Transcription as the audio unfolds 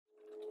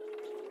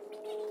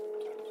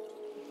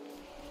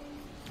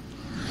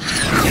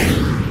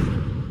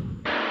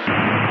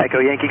Echo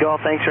Yankee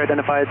Golf, thanks for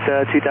identified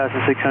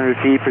 2,600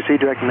 feet.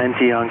 Proceed direct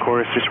Menti on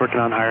course, just working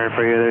on higher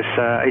for you.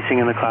 There's icing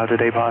in the cloud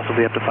today,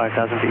 possibly up to 5,000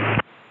 feet.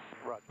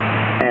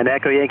 And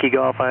Echo Yankee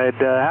Golf, I'd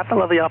have to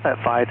level you off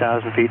at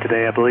 5,000 feet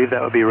today. I believe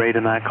that would be right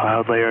in that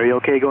cloud layer. Are you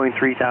okay going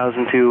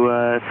 3,000 to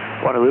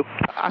Waterloo?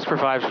 Ask for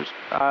 5.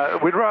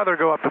 We'd rather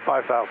go up to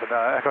 5,000.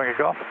 Echo Yankee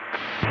Golf.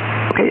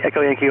 Okay, Echo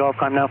Yankee Golf,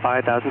 climb now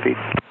 5,000 feet.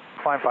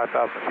 Climb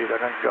 5,000 feet,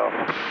 Echo Yankee Golf.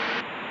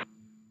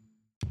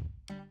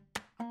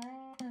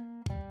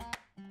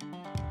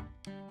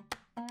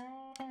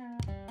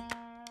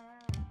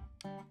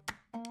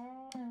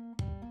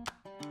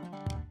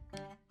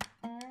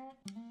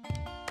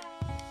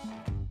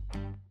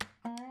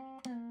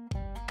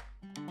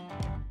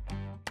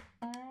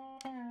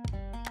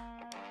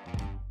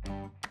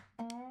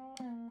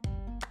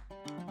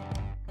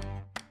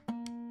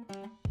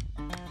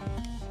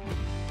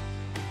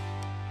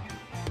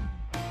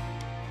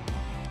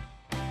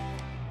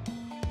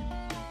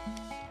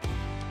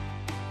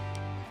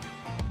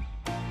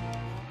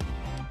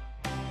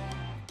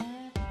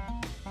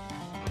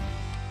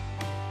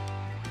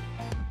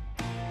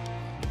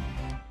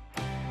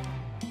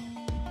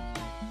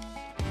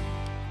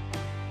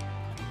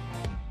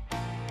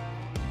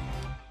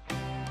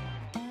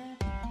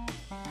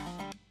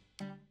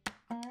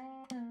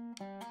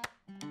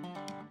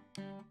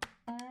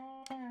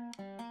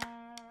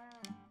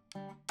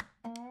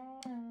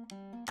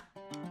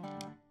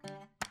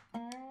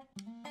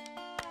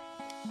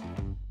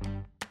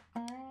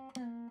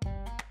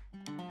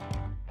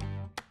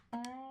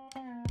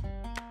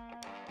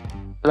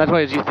 That's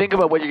why as you think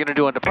about what you're going to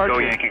do on departure. Echo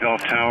Yankee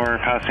Golf Tower,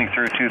 passing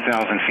through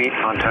 2,000 feet.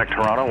 Contact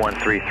Toronto,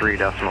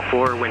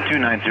 133.4, wind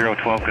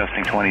 290, 12,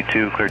 gusting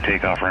 22, clear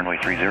takeoff, runway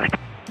 30.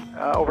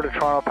 Over to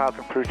Toronto,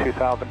 passing through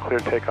 2,000, clear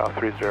takeoff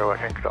 30, Echo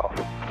Yankee Golf.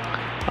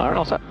 All right,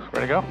 all set.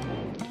 Ready to go?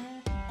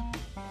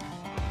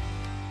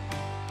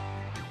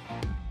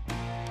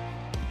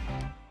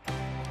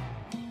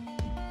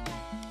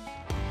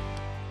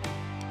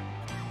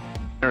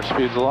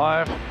 Airspeed's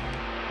alive.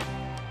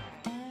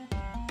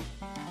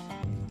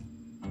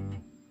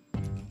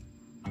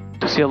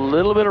 See a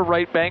little bit of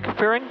right bank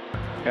appearing.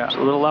 Yeah.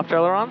 So a little left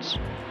ailerons.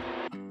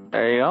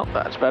 There you go.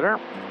 That's better.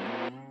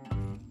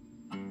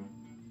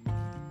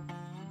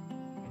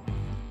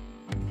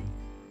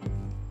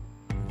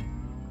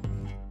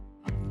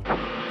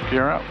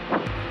 Gear up.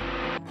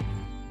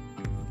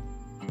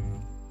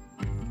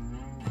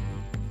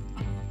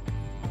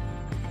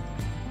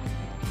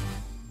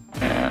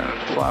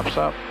 And flaps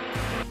up.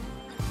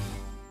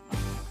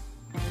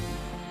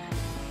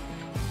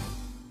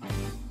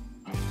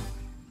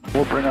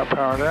 We'll bring up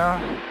power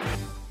down.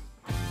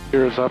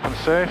 Gear is up and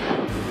safe.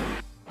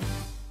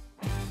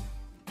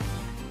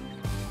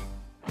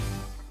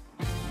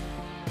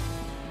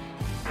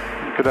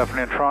 Good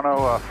afternoon,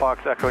 Toronto.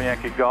 Fox Echo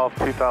Yankee Golf,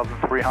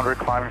 2,300,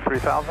 climbing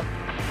 3,000.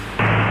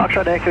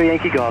 Foxtrot Echo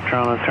Yankee Golf,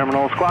 Toronto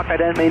Terminal. Squawk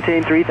ident,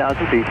 maintain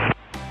 3,000 feet.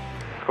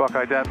 Squawk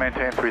ident,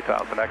 maintain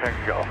 3,000, Echo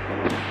Yankee Golf.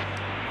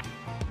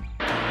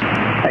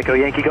 Echo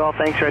Yankee Golf,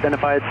 thanks for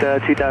identified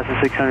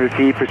 2,600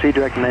 feet. Proceed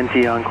direct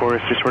Menti on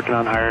course, just working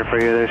on higher for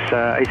you. There's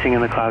icing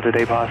in the cloud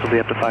today, possibly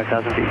up to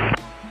 5,000 feet.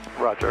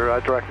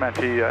 Roger, direct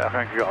Menti, Echo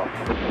Yankee Golf.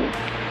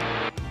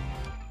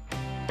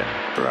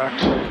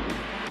 Direct.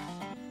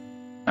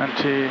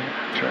 Menti,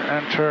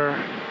 enter,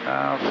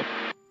 nav,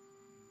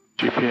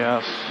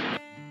 GPS,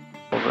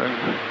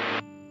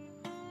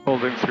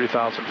 holding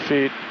 3,000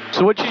 feet.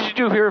 So what you should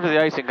do here for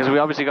the icing, because we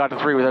obviously got to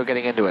 3 without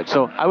getting into it.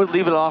 So I would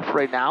leave it off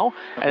right now,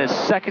 and the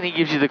second he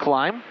gives you the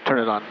climb, turn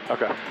it on.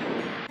 Okay.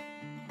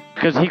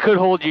 Because he could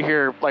hold you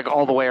here like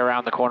all the way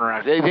around the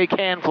corner. They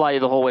can fly you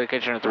the whole way to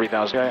Kitchener at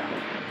 3,000. Yeah.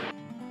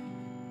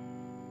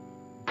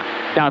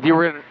 Now, if you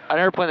were in an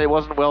airplane that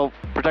wasn't well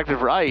protected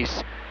for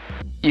ice,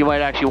 you might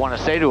actually want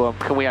to say to him,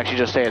 can we actually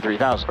just stay at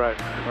 3,000? Right.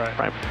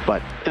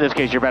 But in this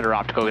case, you're better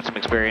off to go get some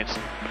experience.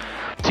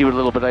 See what a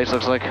little bit of ice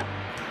looks like.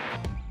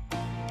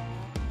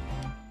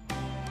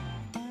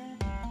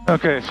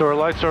 Okay, so our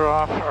lights are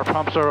off, our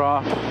pumps are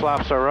off,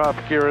 flaps are up,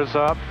 gear is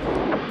up,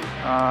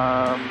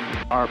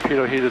 our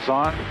pitot heat is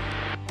on. I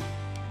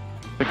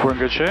think we're in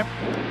good shape.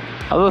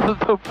 Other than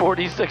the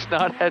 46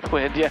 knot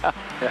headwind, yeah.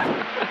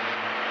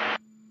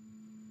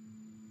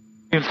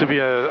 Seems to be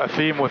a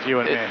theme with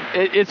you and me.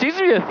 It seems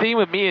to be a theme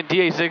with me and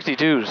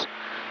DA62s.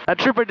 That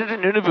trip I did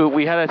in Nunavut,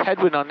 we had a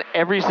headwind on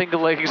every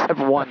single leg except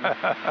one.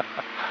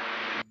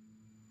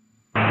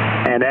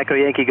 And Echo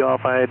Yankee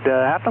Golf, I'd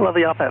have to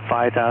level you off at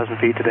 5,000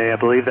 feet today. I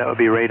believe that would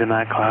be right in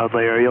that cloud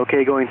layer. Are you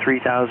okay going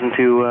 3,000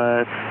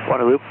 to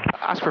Waterloo?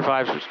 Ask for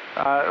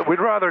 5. We'd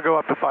rather go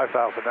up to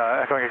 5,000.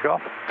 Echo Yankee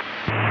Golf.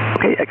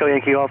 Okay, Echo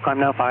Yankee Golf, climb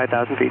now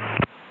 5,000 feet.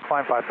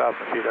 Climb 5,000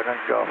 feet, Echo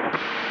Yankee Golf.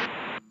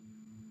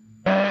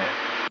 Okay.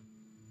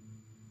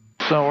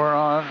 So we're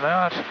on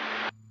that.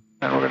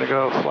 And we're going to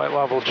go flight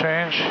level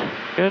change.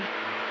 Good.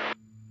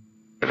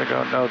 We're going to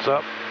go nodes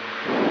up.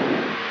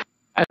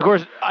 And of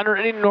course, under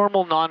any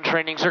normal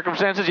non-training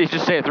circumstances, you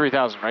just stay at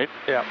 3,000, right?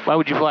 Yeah. Why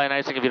would you fly an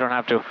icing if you don't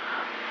have to?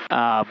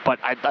 But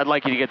I'd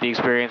like you to get the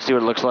experience, see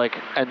what it looks like.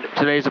 And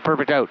today's the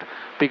perfect out,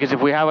 because if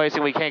we have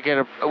icing we can't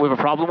get we have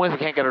a problem with, we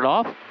can't get it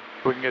off,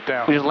 we can get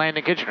down. We just land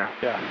in Kitchener.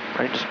 Yeah.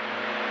 Right. Just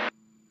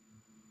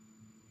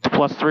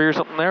 +3 or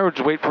something there. We'll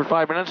just wait for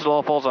 5 minutes. It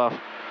all falls off.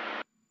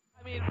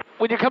 I mean,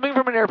 when you're coming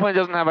from an airplane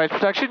that doesn't have ice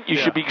protection, you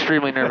should be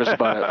extremely nervous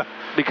about it,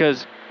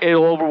 because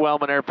it'll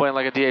overwhelm an airplane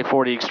like a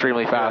DA40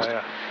 extremely fast.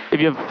 Yeah.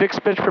 If you have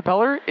fixed pitch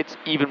propeller, it's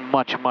even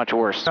much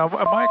worse. Now,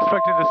 am I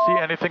expecting to see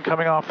anything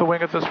coming off the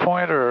wing at this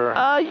point, or?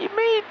 You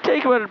may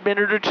take about a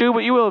minute or two, but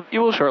you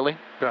will shortly.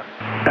 Yeah.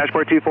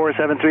 Dashboard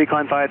 2473,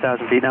 climb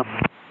 5,000 feet now.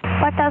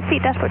 5,000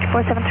 feet, dashboard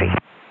 2473.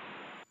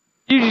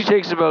 Usually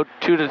takes about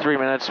 2 to 3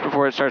 minutes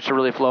before it starts to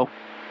really flow.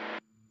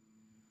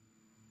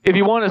 If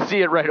you want to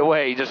see it right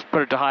away, you just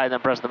put it to high and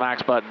then press the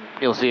max button.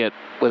 You'll see it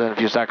within a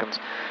few seconds.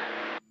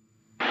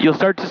 You'll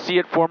start to see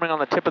it forming on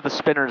the tip of the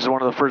spinners is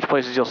one of the first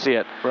places you'll see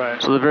it.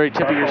 Right. So the very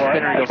tip of your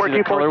spinner, you'll see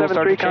the color will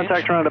start to change.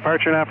 Contact around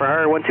departure now for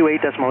higher,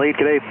 128.8,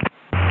 good day.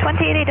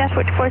 288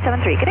 dashboard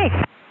 473, good day.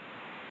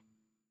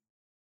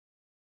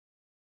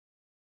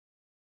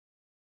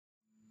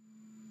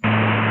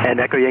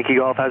 And Echo Yankee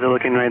Golf, how's it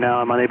looking right now?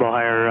 I'm unable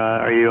higher.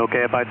 Are you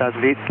okay at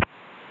 5,000 feet?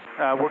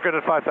 We're good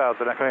at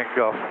 5,000. I think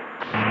go.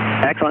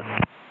 Excellent.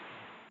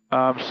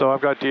 So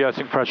I've got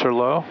de-icing pressure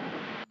low.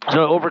 So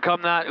to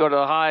overcome that, go to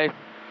the high.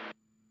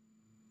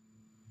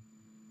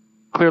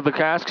 Clear the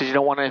cast because you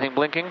don't want anything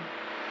blinking.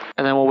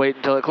 And then we'll wait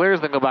until it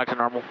clears, then go back to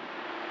normal.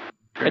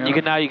 Okay. And you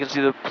can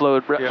see the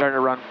fluid starting to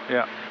run.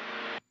 Yeah.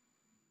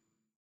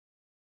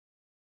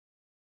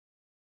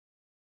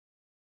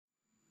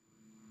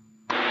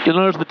 You'll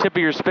notice the tip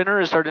of your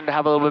spinner is starting to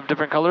have a little bit of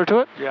different color to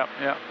it. Yeah.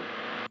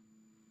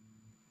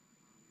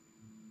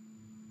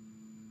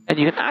 And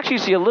you can actually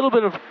see a little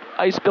bit of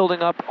ice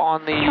building up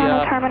on the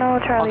terminal,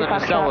 Charlie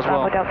nacelle as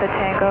well. Delta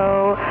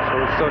Tango. So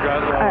we still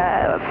got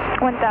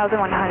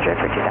 1,100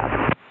 for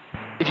 2,000.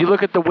 If you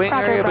look at the wing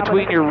area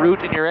between your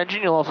root and your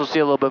engine, you'll also see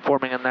a little bit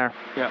forming in there.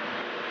 Yeah.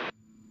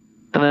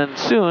 And then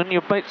soon,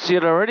 you might see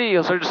it already,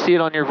 you'll start to see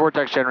it on your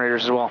vortex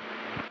generators as well.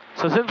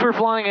 So since we're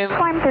flying in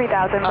Climb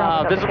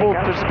 3,000. visible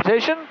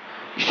precipitation,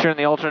 you should turn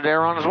the alternate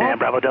air on as well. And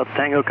Bravo Delta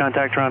Tango,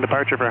 contact around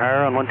departure for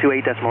higher on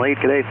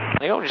 128.8, good day.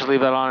 There you go, just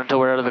leave that on until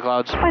we're out of the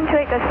clouds.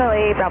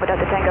 128.8, Bravo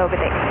Delta Tango, good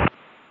day.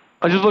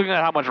 I was just looking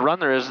at how much run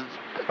there is.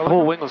 The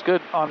whole wing looks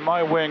good. On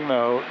my wing,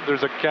 though,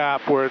 there's a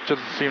gap where it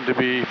doesn't seem to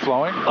be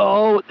flowing.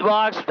 Oh,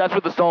 well, that's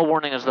what the stall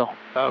warning is, though.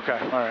 Okay,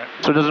 all right.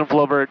 So it doesn't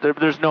flow over.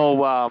 There's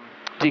no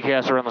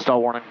DKS around the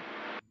stall warning.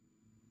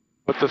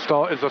 But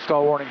is the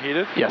stall warning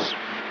heated? Yes.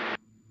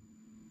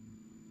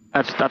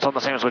 That's on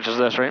the same switch as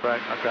this, right?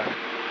 Right, okay.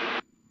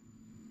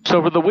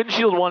 So for the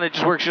windshield one, it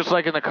just works just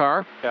like in the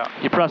car. Yeah.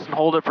 You press and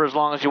hold it for as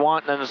long as you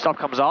want, and then the stuff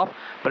comes off.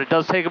 But it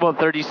does take about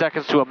 30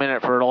 seconds to a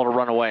minute for it all to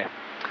run away.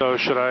 So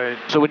should I...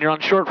 So when you're on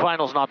short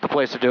finals, not the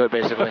place to do it,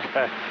 basically.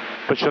 Okay.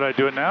 But should I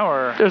do it now,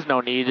 or...? There's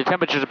no need. The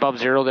temperature's above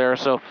zero there,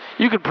 so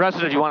you can press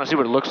it if you want to see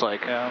what it looks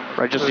like. Yeah.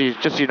 Right, just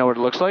so you know what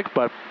it looks like,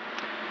 but...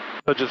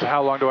 So just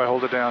how long do I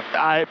hold it down?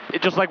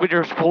 Just like when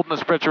you're holding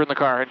the spritzer in the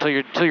car, until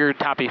you're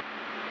tappy.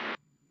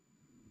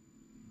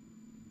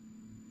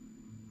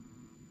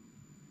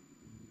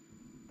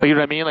 But you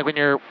know what I mean? Like when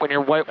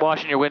you're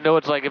whitewashing your window,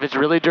 it's like if it's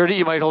really dirty,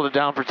 you might hold it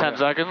down for 10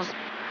 seconds.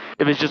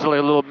 If it's just like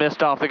a little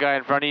mist off the guy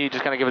in front of you, you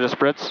just kind of give it a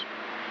spritz.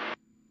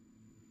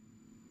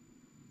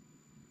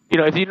 You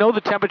know, if you know the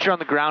temperature on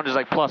the ground is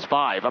like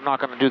 +5, I'm not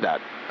going to do that.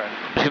 Okay.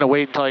 I'm just going to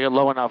wait until I get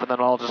low enough, and then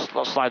it all just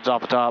slides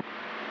off the top.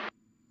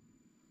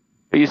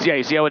 But you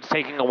see how it's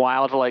taking a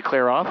while to like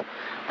clear off?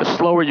 The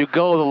slower you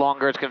go, the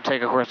longer it's going to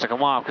take, of course, to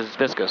come off because it's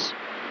viscous.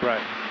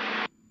 Right.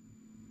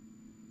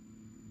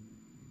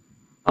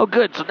 Oh,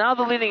 good. So now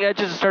the leading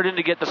edges are starting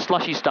to get the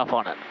slushy stuff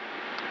on it.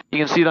 You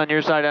can see it on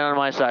your side and on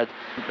my side.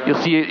 Okay.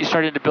 You'll see it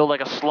starting to build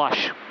like a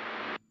slush.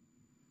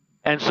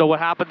 And so what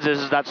happens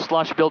is that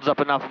slush builds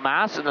up enough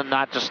mass, and then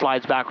that just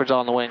slides backwards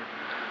on the wing.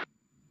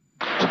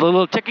 So the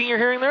little ticking you're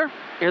hearing there,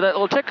 hear that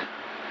little tick?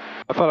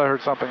 I thought I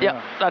heard something.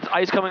 Yeah, that's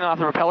ice coming off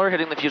the propeller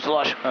hitting the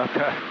fuselage.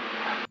 Okay.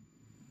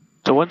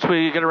 So once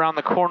we get around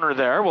the corner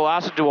there, we'll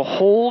ask to do a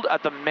hold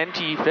at the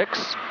Menti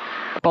fix,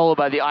 followed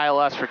by the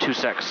ILS for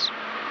 26.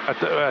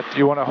 Do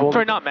you want to hold?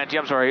 Sorry, not Menti,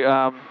 I'm sorry.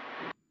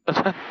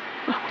 What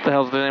the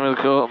hell's the name of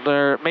the cool?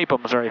 They're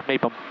Mapum, sorry,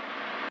 Mapum.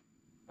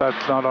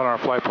 That's not on our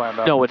flight plan,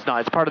 though. No, it's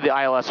not. It's part of the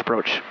ILS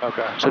approach.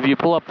 Okay. So if you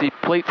pull up the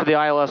plate for the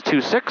ILS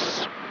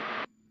 26,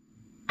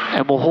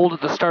 and we'll hold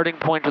at the starting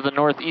point to the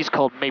northeast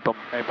called Mapum.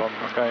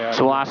 Mapum, okay, yeah.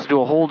 So we'll ask to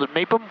do a hold at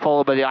Mapum,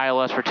 followed by the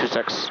ILS for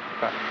 26.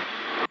 Okay.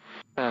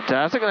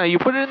 Fantastic. Now you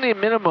put it in the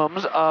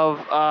minimums of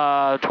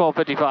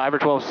 1255 or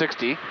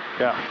 1260.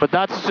 Yeah. But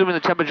that's assuming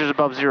the temperature's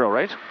above zero,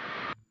 right?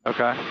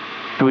 Okay.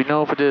 Do we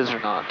know if it is or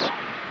not?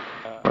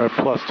 We're at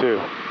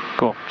 +2.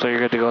 Cool. So you're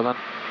good to go then.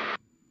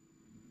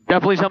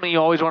 Definitely something you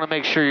always want to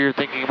make sure you're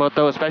thinking about,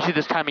 though, especially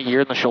this time of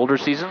year in the shoulder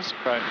seasons.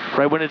 Right.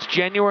 Right, when it's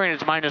January and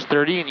it's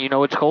 -30 and you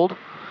know it's cold,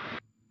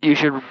 you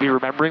should be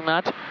remembering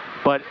that.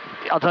 But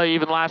I'll tell you,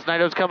 even last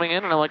night I was coming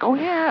in and I'm like, oh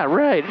yeah,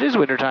 right, it is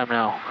wintertime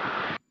now.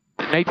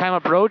 Nighttime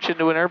approach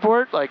into an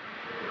airport, like,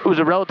 It was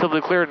a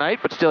relatively clear night,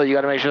 but still, you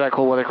got to make sure that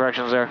cold weather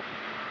correction's there.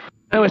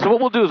 Anyway, so what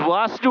we'll do is we'll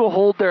ask to do a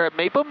hold there at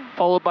Mapam,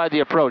 followed by the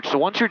approach. So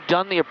once you're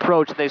done the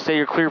approach and they say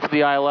you're clear for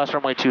the ILS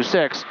runway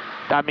 26,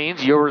 that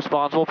means you're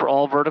responsible for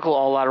all vertical,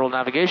 all lateral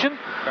navigation.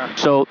 Okay.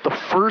 So the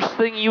first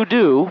thing you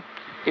do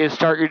is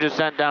start your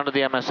descent down to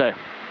the MSA.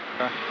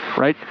 Okay.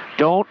 Right?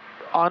 Don't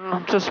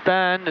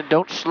unsuspend and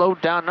don't slow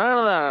down.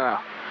 No.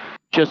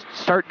 Just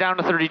start down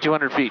to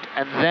 3,200 feet,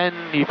 and then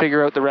you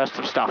figure out the rest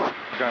of stuff.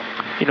 Okay.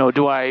 You know,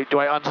 do I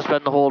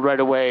unsuspend the hold right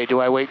away? Do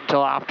I wait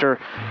until after?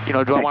 You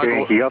know, do I want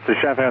to go? You up the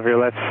chef off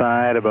your left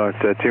side, about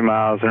 2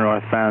 miles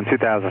northbound,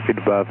 2,000 feet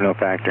above, no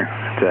factor.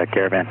 It's a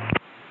caravan.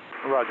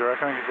 Roger,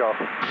 Echo Yankee Golf.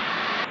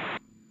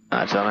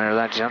 That's on there,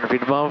 that's 100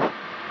 feet above.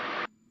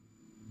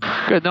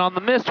 Good, now on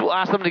the mist, we'll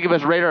ask them to give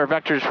us radar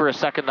vectors for a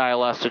second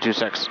ILS to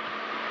 26.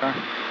 Okay.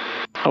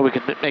 So we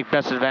can make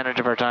best advantage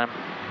of our time.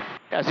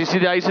 As you see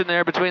the ice in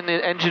there between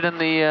the engine and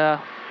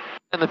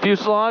the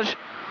fuselage,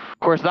 of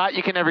course that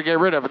you can never get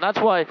rid of, and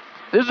that's why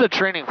this is a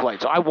training flight,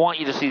 so I want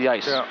you to see the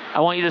ice. Yeah. I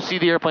want you to see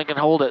the airplane can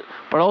hold it.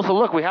 But also,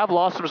 look, we have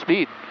lost some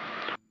speed.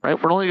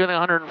 Right? We're only getting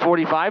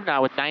 145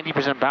 now with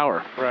 90%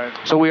 power. Right.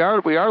 So we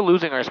are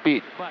losing our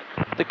speed. But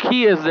the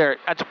key is there,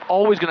 that's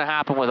always going to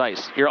happen with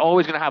ice. You're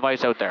always going to have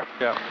ice out there.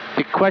 Yeah.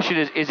 The question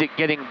is it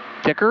getting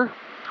thicker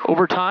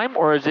over time,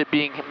 or is it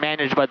being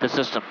managed by the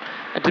system?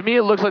 And to me,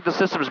 it looks like the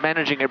system's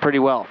managing it pretty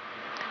well.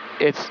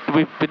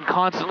 We've been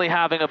constantly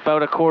having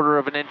about 1/4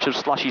 of an inch of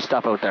slushy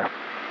stuff out there.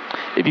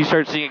 If you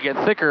start seeing it get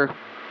thicker,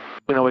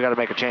 we know we got to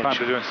make a change. Time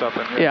to doing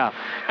something. Yeah,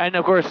 and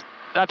of course,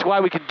 that's why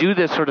we can do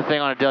this sort of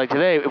thing on a day like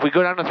today. If we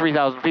go down to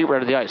 3,000 feet, we're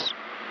out of the ice.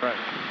 Right.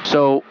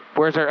 So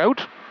where's our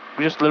out?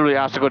 We just literally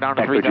asked to go down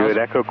to 3,000.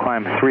 Echo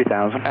climb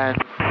 3,000. And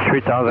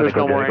 3,000. there's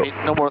no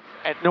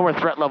more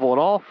threat level at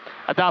all.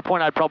 At that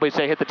point, I'd probably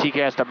say hit the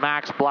TKS to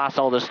max, blast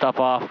all this stuff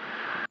off,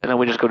 and then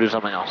we just go do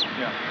something else.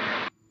 Yeah.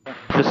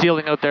 The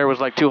ceiling out there was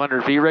like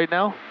 200 feet right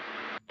now.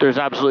 There's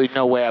absolutely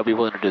no way I'd be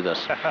willing to do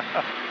this.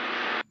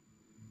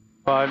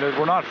 Well,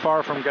 we're not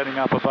far from getting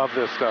up above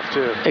this stuff,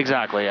 too.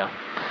 Exactly, yeah.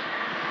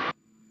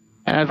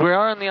 And as we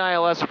are on the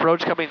ILS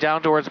approach coming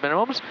down towards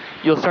minimums,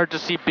 you'll start to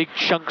see big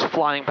chunks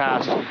flying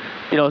past.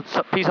 You know,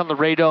 a piece on the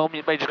radome,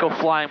 you may just go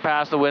flying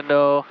past the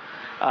window.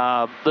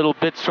 Little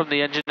bits from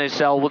the engine they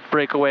sell would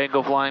break away and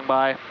go flying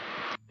by.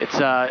 It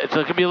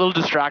can be a little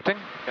distracting,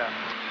 Yeah.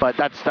 but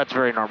that's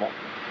very normal.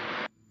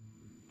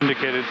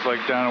 Indicated it's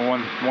like down at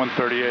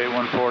 138,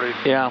 140.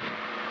 Yeah.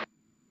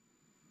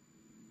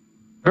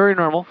 Very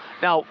normal.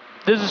 Now,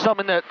 this is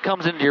something that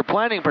comes into your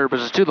planning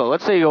purposes too, though.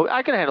 Let's say you go,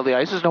 I can handle the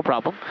ice, there's no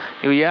problem.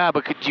 You go, yeah,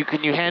 but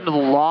can you handle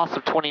the loss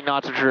of 20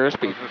 knots of true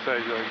airspeed? I was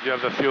going to say, you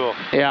have the fuel.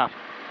 Yeah.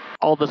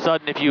 All of a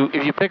sudden, if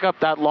you pick up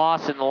that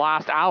loss in the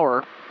last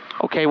hour,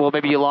 okay, well,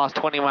 maybe you lost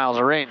 20 miles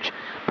of range.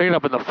 Pick it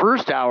up in the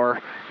first hour,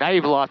 now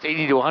you've lost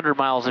 80 to 100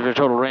 miles of your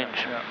total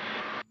range. Yeah.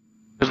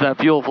 Because that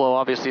fuel flow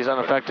obviously is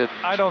unaffected.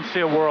 I don't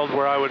see a world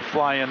where I would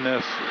fly in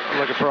this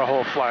looking for a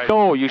whole flight.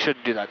 No, you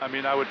shouldn't do that. I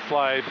mean, I would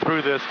fly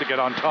through this to get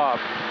on top.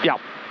 Yeah.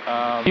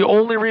 The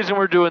only reason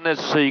we're doing this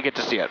is so you get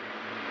to see it.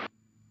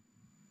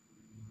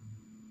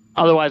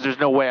 Otherwise, there's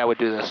no way I would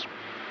do this.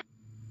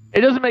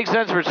 It doesn't make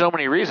sense for so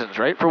many reasons,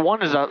 right? For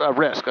one is a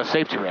risk, a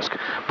safety risk.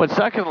 But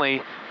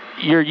secondly,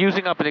 you're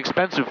using up an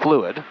expensive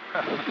fluid.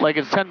 Like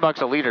it's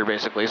 $10 a liter,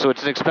 basically. So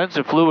it's an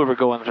expensive fluid we're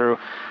going through.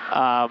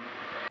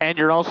 And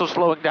you're also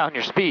slowing down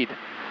your speed.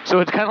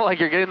 So it's kind of like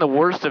you're getting the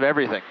worst of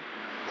everything.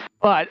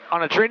 But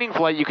on a training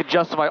flight, you can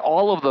justify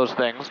all of those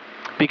things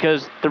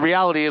because the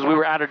reality is we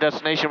were at our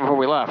destination before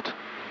we left.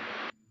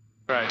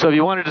 Right. So if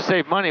you wanted to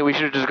save money, we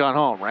should have just gone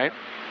home, right?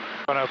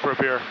 Gone out for a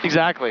beer.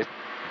 Exactly.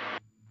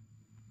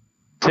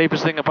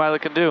 Safest thing a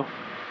pilot can do.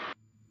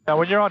 Now,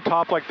 when you're on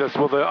top like this,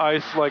 will the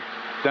ice like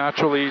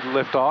naturally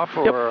lift off,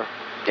 or? Yep.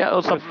 Yeah,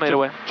 it'll sublimate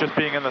away. Just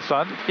being in the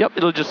sun? Yep,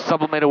 it'll just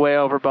sublimate away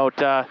over about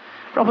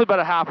roughly about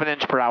 1/2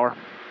 inch per hour.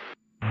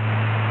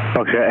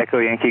 Foxtrot Echo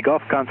Yankee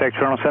Golf, contact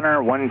Toronto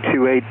Center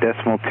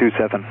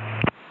 128.27.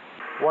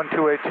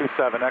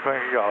 12827, Echo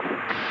Yankee Golf.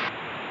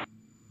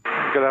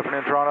 Good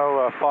afternoon,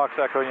 Toronto. Fox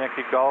Echo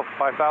Yankee Golf,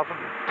 5,000.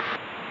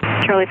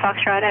 Charlie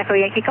Foxtrot, Echo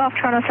Yankee Golf,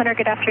 Toronto Center,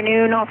 good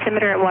afternoon.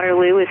 Altimeter at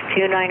Waterloo is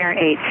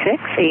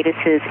 2986.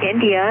 ATIS is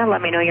India.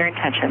 Let me know your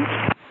intentions.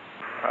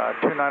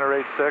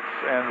 2986,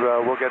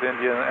 and we'll get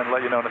India and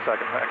let you know in a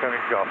second. Echo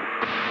Yankee Golf.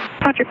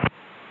 Roger.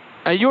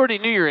 You already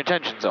knew your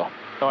intentions, though.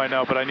 Oh, I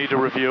know, but I need to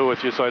review it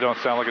with you so I don't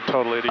sound like a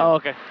total idiot. Oh,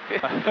 okay.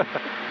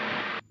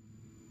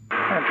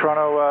 And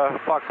Toronto,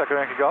 Fox Echo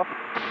Yankee Golf.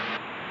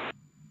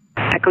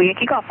 Echo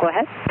Yankee Golf, go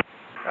ahead.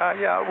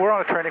 Yeah, we're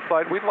on a training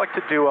flight. We'd like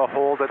to do a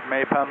hold at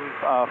Mapam,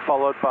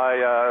 followed by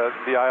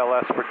the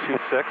ILS for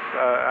 26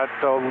 at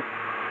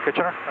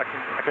Kitchener.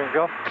 Echo Yankee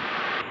Golf.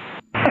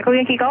 Echo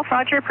Yankee Golf,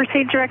 Roger.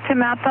 Proceed direct to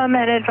Mapam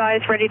and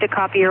advise ready to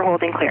copy your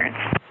holding clearance.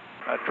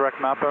 Direct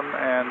Mapam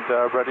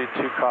and ready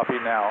to copy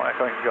now.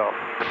 Echo Yankee Golf.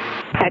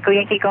 Echo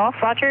Yankee Golf,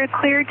 Roger.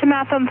 Cleared to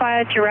Mapam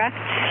via direct.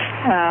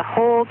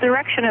 Hold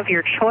direction of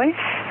your choice.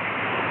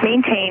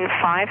 Maintain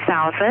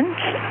 5,000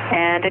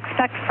 and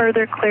expect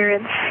further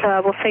clearance,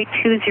 we'll say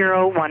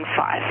 2015.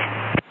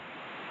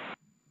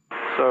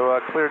 So So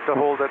cleared to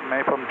hold at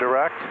Maypham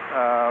direct.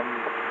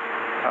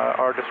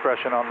 Our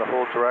discretion on the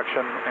hold direction,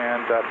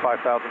 and at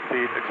 5,000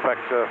 feet, expect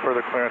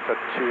further clearance at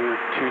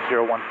 2015.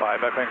 Echo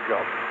Yankee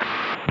Golf.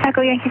 Echo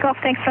Yankee Golf,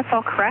 thanks, that's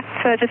all correct.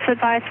 Just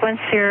advise once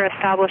you're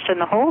established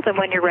in the hold and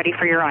when you're ready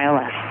for your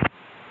ILS.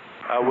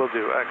 Will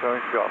do, Echo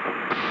Yankee Golf.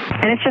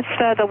 And it's just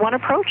the one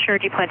approach,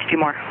 or do you plan to do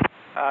more?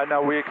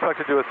 No, we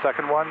expect to do a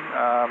second one,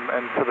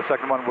 and for the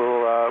second one,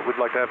 we'd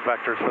like to have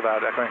vectors for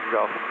that, Echo Yankee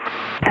Golf.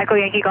 Echo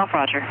Yankee Golf,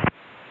 roger.